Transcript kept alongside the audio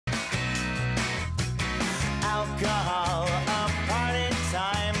Alcohol, a party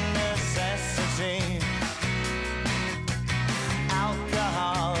time necessity.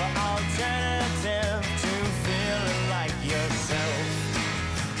 Alcohol, alternative to feeling like yourself.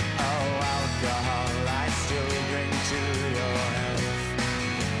 Oh, alcohol, I still bring to your health.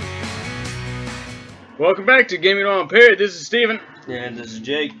 Welcome back to Gaming on Impaired. This is Steven. And this is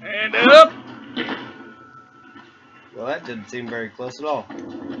Jake. And up! Well, that didn't seem very close at all.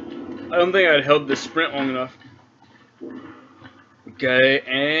 I don't think I'd held the sprint long enough. Okay,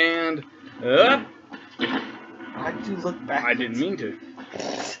 and up! Why'd you look back? I didn't mean to.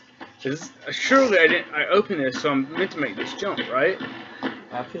 Surely I didn't. I opened this, so I'm meant to make this jump, right?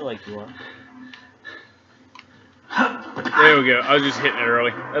 I feel like you are. There we go. I was just hitting it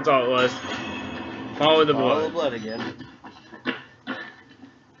early. That's all it was. Follow the Follow blood. the blood again.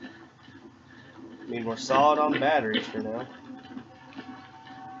 I mean, we're solid on batteries for now.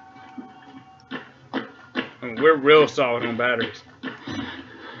 I mean, we're real solid on batteries.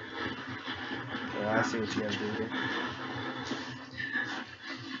 Yeah, I see what you guys do here.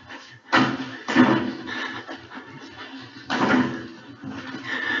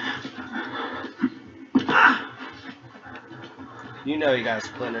 You know you got a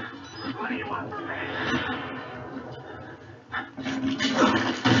splinter. Oh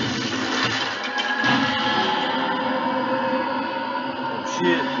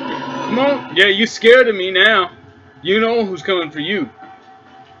shit. Come on. Yeah, you scared of me now. You know who's coming for you.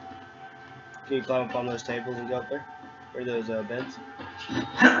 Can you climb up on those tables and go up there? Or those beds?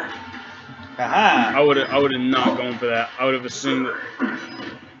 Haha! I would have not gone for that. I would have assumed that.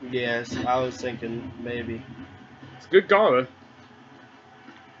 Yes, I was thinking maybe. It's a good call, though.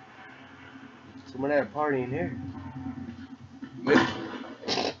 Someone had a party in here.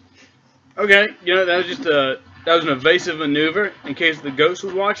 Okay, you know, that was just that was an evasive maneuver in case the ghost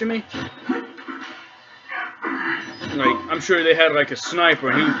was watching me. Like, I'm sure they had like a sniper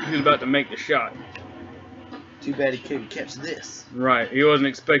and he was about to make the shot. Too bad he couldn't catch this. Right, he wasn't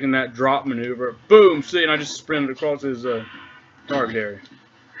expecting that drop maneuver. Boom, see, and I just sprinted across his target area.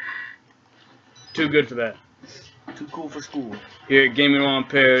 Too good for that. Too cool for school. Here at Gaming on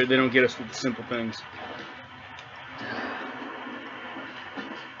Impaired, they don't get us with the simple things.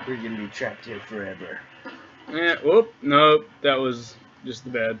 We're gonna be trapped here forever. Yeah, whoop, nope, that was just the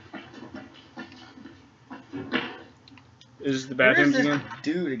bed. Is this the bathrooms Where is again? this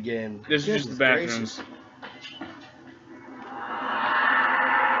dude again? This is just the bathrooms.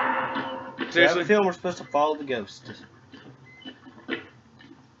 Seriously? Seriously? I feel we're supposed to follow the ghost.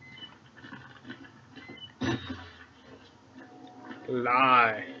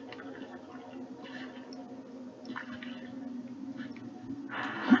 Lie.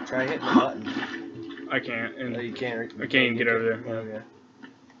 Try hitting the button. I can't, and No, you can't. I can't even get over there. Oh, yeah.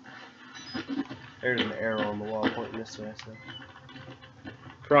 There's an arrow on the wall pointing this way, so.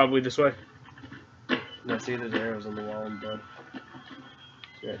 Probably this way. No, see, there's arrows on the wall in blood.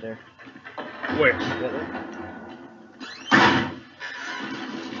 It's right there. Where? Right there.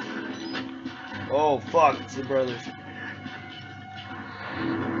 Oh, fuck, it's the brothers.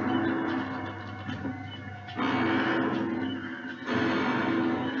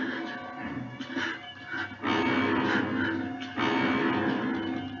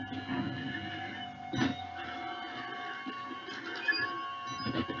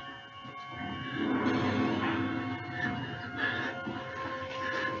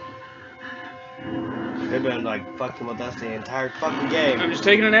 They've been like fucking with us the entire fucking game. I'm just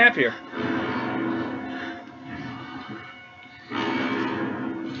taking a nap here.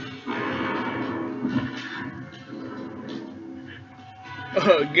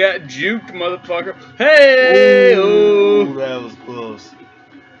 Got juked, motherfucker. Hey! Ooh, that was close.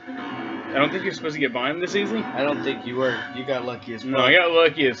 I don't think you're supposed to get by him this easily. I don't think you were. You got lucky as fuck. No, I got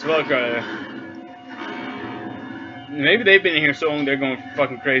lucky as fuck right there. Maybe they've been in here so long they're going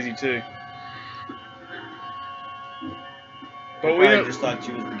fucking crazy too. But we I just thought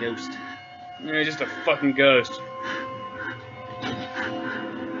she was the ghost. Yeah, just a fucking ghost.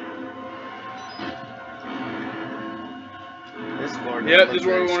 This floor. Yep, this is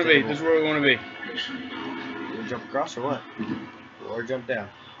where we want to be. This is where we want to be. You jump across or what? Or jump down?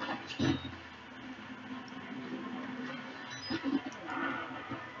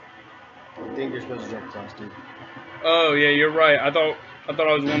 I think you're supposed to jump across, dude. Oh yeah, you're right. I thought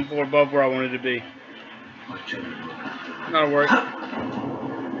I was one floor above where I wanted to be. Not a worry.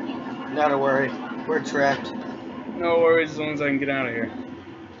 Not a worry. We're trapped. No worries as long as I can get out of here.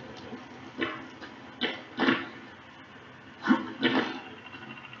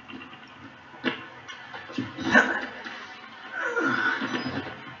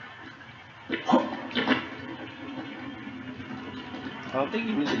 I don't think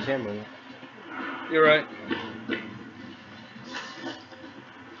you need the camera. You're right.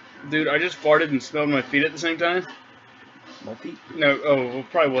 Dude, I just farted and smelled my feet at the same time. My feet. No, oh, well,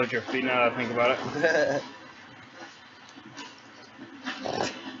 probably was your feet now that I think about it.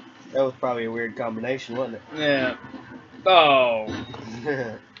 That was probably a weird combination, wasn't it? Yeah. Oh.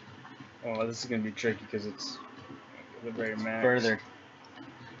 Oh, this is going to be tricky because it's the very max. Further.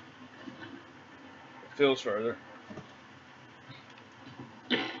 It feels further.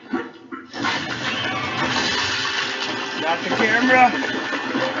 Not the camera!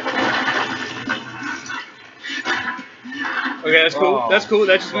 Okay, that's cool. Oh, That's cool.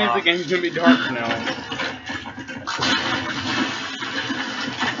 That just means fuck. the game's going to be dark from now on.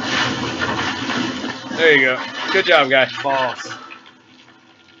 There you go. Good job, guys. False.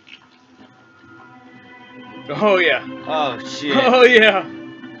 Oh, yeah. Oh, shit. Oh, yeah.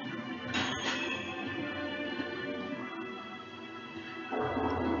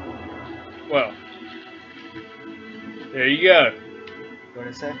 Well, there you go. What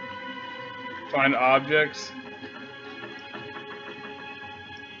did it say? Find objects.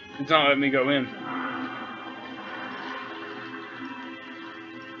 It's not letting me go in.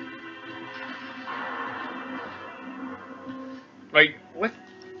 Like, what?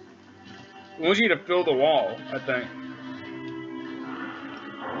 It wants you to fill the wall, I think.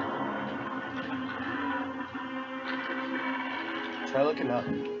 Try looking up.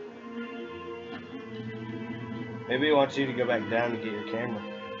 Maybe it wants you to go back down to get your camera.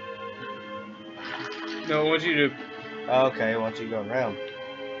 No, it wants you to... Oh, okay, it wants you to go around.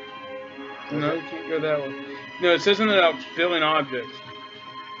 No, you can't go that way. No, it says something about filling objects.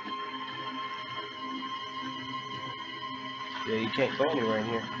 Yeah, you can't go anywhere in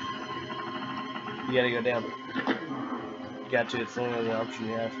here. You gotta go down. Got to, it's the only other option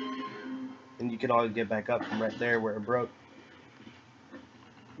you have. And you can always get back up from right there where it broke.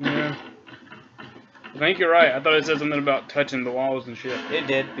 Yeah. I think you're right. I thought it said something about touching the walls and shit. It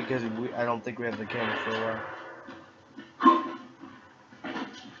did, because I don't think we have the camera for a while.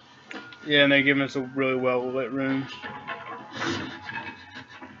 Yeah, and they give us a really well lit room.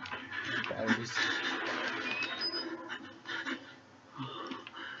 Batteries.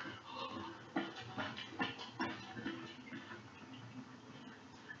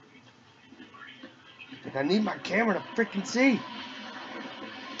 Like, I need my camera to freaking see.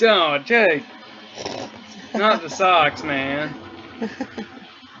 Oh, Jake. Not the socks, man. There's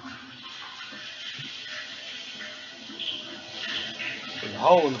a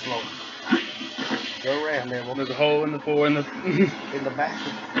hole in the floor. Go around there. There's a hole in the floor in the... In the back.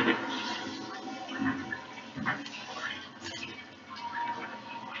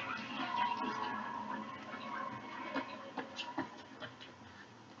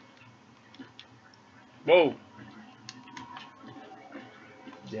 Whoa.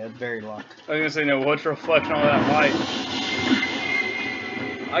 Yeah, it's very locked. I was gonna say, no, what's reflecting all that light?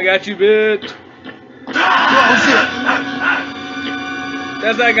 I got you, bitch. Oh, shit.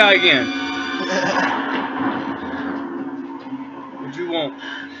 That's that guy again. What you want?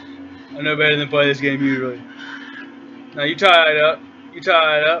 I know better than play this game usually. Now you tied up. You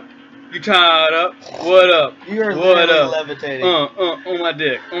tied up. You tied up. What up? You are What literally up? levitating. On my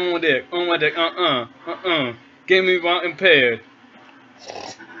dick. On my dick. On my dick. Give me one impaired.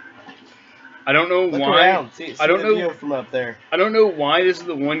 I don't know Look why. around. See I don't the know view from up there. I don't know why this is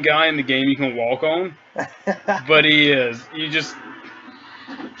the one guy in the game you can walk on, but he is. You just.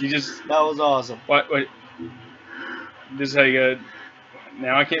 That was awesome. What? This is how you go.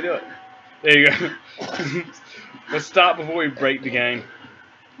 Now I can't do it. There you go. Let's stop before we break the game.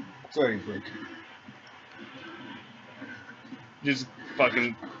 Sorry, Brick. Just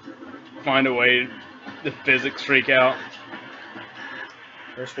fucking find a way the physics freak out.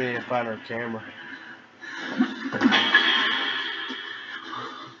 First we need to find our camera.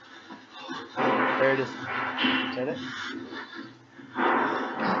 There it is. Is that it?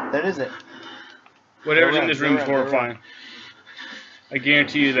 That is it. Whatever's Go in around, this go room is around, go horrifying. I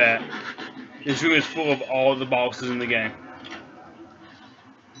guarantee you that. This room is full of all the bosses in the game.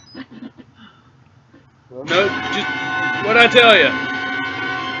 Well, Nope, just what I tell you.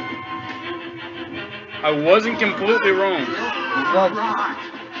 I wasn't completely wrong. look.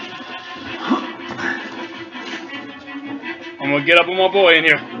 I'm gonna get up on my boy in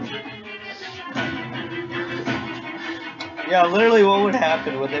here. Yeah, literally what would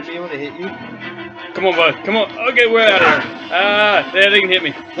happen? Would they be able to hit you? Come on, bud. Come on. Okay, we're out of here. There, they can hit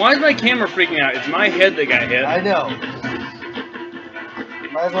me. Why is my camera freaking out? It's my head that got hit. I know.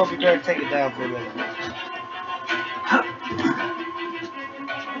 Might as well be better to take it down for a minute.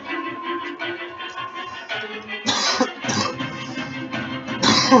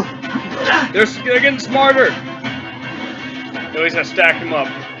 They're getting smarter. At least I stacked them up.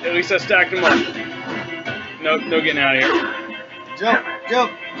 At least I stacked them up. Nope, no getting out of here. Jump,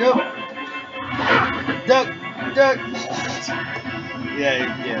 jump, jump. Duck, duck.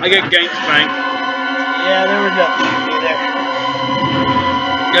 Yeah. I get gank spanked. Yeah, there was nothing to do there.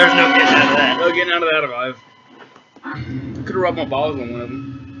 There's no getting out of that. No getting out of that alive. Could have rubbed my balls on one of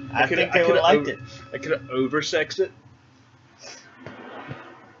them. I think they would have liked it. I could have oversexed it.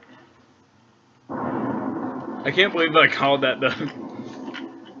 I can't believe I called that though.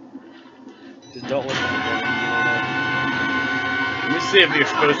 Just don't look at Let me see if you're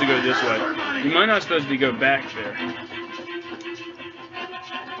supposed to go this way. You might not supposed to go back there.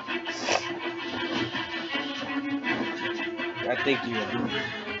 I think you are.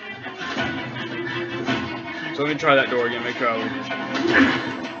 So let me try that door again, make sure I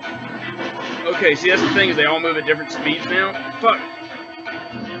will. Okay, see that's the thing, is they all move at different speeds now. Fuck.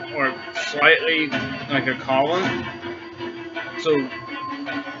 Or slightly like a column. So, you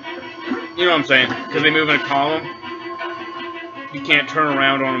know what I'm saying? Because they move in a column, you can't turn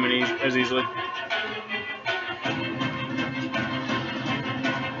around on them as easily.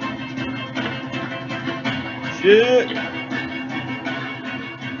 Shit!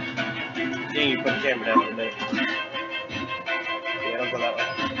 Dang, you put the camera down for a minute. Yeah, don't go that way.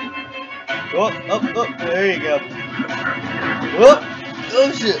 Oh, up, there you go.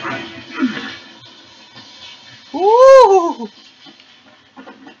 Oh shit! Woo!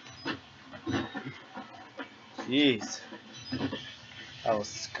 Jeez. That was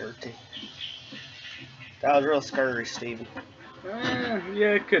skirty. That was real skirty, Steven.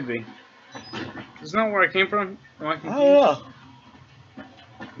 Yeah, it could be. It's not where I came from. Am I confused? Oh yeah.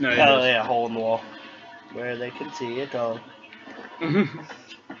 No, it Hell is. yeah, hole in the wall. Where they can see it all.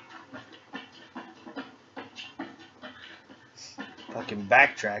 Fucking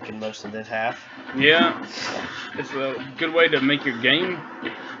backtracking most of this half. Yeah. It's a good way to make your game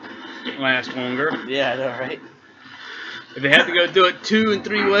last longer. Yeah, I know, right? If they have to go do it 2 and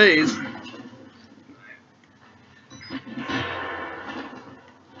 3 ways.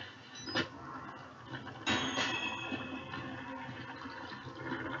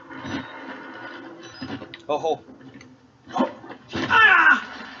 Oh.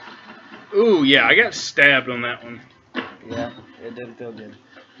 Ooh, yeah, I got stabbed on that one. Yeah, it didn't feel good.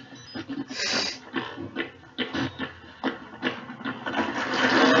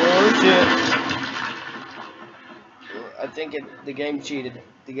 Oh shit. I think the game cheated.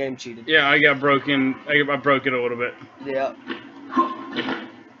 The game cheated. Yeah, I got broken. I broke it a little bit. Yeah.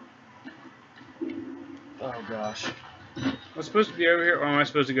 Oh gosh. Am I supposed to be over here, or am I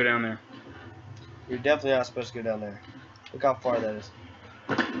supposed to go down there? You're definitely not supposed to go down there. Look how far that is.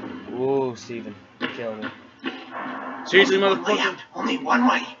 Whoa, Steven. You're killing me. Seriously, motherfucker? Only one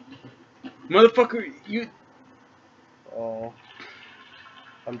way. Motherfucker, you... Oh.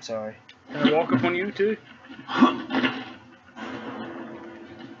 I'm sorry. Can I walk up on you, too?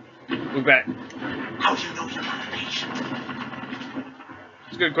 Look back. How do you know you're not a patient?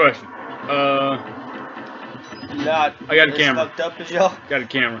 It's a good question. Not I got a as camera. fucked up as y'all. Got a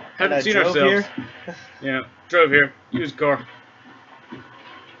camera. And I Haven't seen drove ourselves. here. Yeah, drove here. Used car.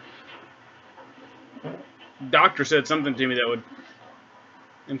 Doctor said something to me that would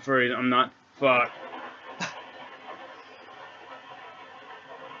infer I'm not fucked.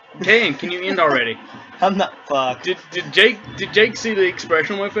 Dang, can you end already? I'm not fucked. Did Jake see the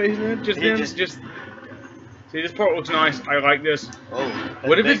expression on my face then? Just He then? just- See, this part looks nice. I like this. Oh,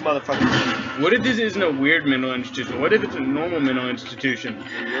 What if big it's- motherfucker? What if this isn't a weird mental institution? What if it's a normal mental institution?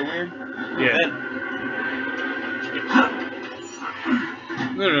 You're weird? Yeah.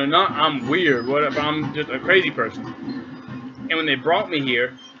 Ben. No, not I'm weird. What if I'm just a crazy person? And when they brought me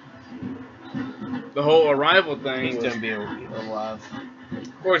here, the whole arrival thing He's was... gonna be alive.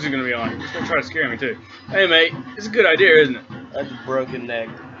 Of course he's gonna be on. He's gonna try to scare me too. Hey mate, it's a good idea, isn't it? That's a broken neck.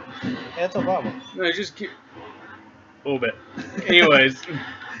 Yeah, it's Obama. No, it's just cute. A little bit. Anyways.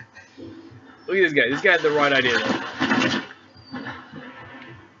 Look at this guy. This guy had the right idea though.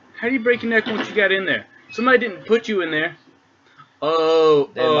 How do you break your neck once you got in there? Somebody didn't put you in there. Oh,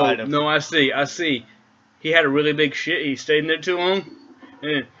 They might have. no, I see. He had a really big shit. He stayed in there too long,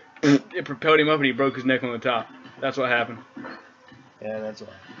 and it propelled him up, and he broke his neck on the top. That's what happened. Yeah, that's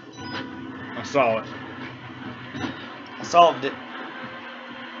why. I saw it. I solved it.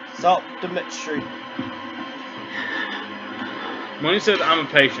 Solved the mystery. Money says I'm a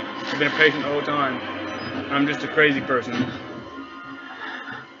patient. I've been a patient the whole time. I'm just a crazy person.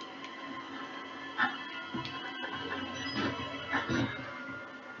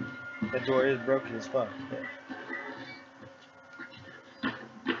 That door is broken as fuck.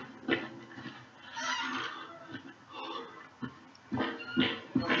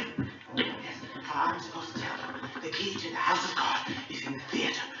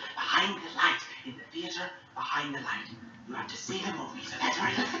 behind the light. You have to see the movie, so that's where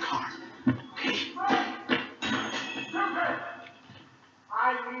I left the car. Okay?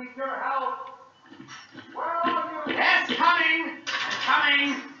 I need your help. Where are you? Yes, coming! I'm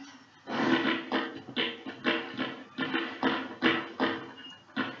coming!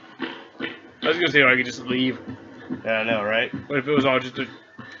 I was gonna say I could just leave. Yeah, I know, right? What if it was all just a...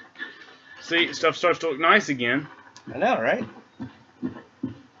 See, stuff starts to look nice again. I know, right?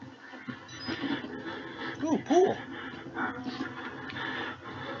 Ooh, pool.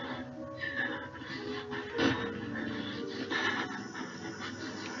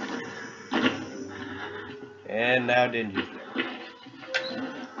 And now dingy.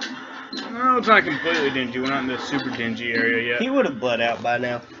 No, it's not completely dingy. We're not in the super dingy area He yet. would have bled out by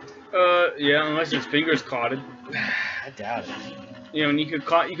now. Yeah, unless his finger's clotted. I doubt it. You know, and you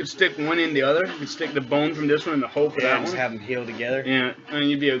could stick one in the other. You could stick the bone from this one in the hole for Yeah, that just one. have them heal together. Yeah, and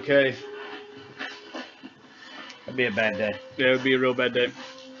you'd be okay. That'd be a bad day. Yeah, it would be a real bad day.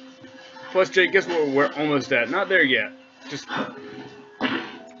 Plus, Jake, guess what we're almost at? Not there yet. Just,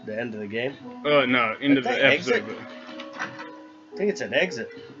 The end of the game. no, end of the that episode. exit? I think it's an exit.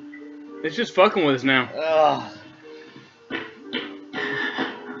 But it's just fucking with us now. Ugh.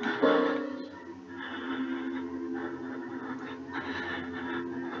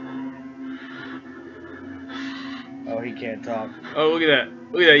 Oh, he can't talk. Oh, look at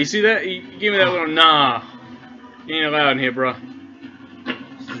that. Look at that. You see that? He gave me that little nah. You ain't allowed in here, bro.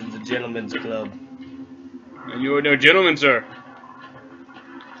 This is the gentleman's club. And you are no gentleman, sir.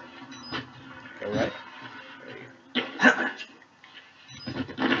 Alright.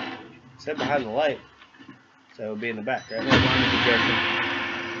 Sit behind the light. So it'll be in the back, right?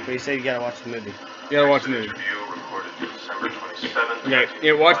 But you said you gotta watch the movie. You gotta watch the movie. Interview recorded December 27th. Okay,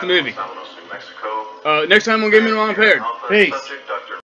 yeah, watch the movie. Los Alamos, New Mexico. Next time on Gaming While Impaired. Peace. Subject, Dr.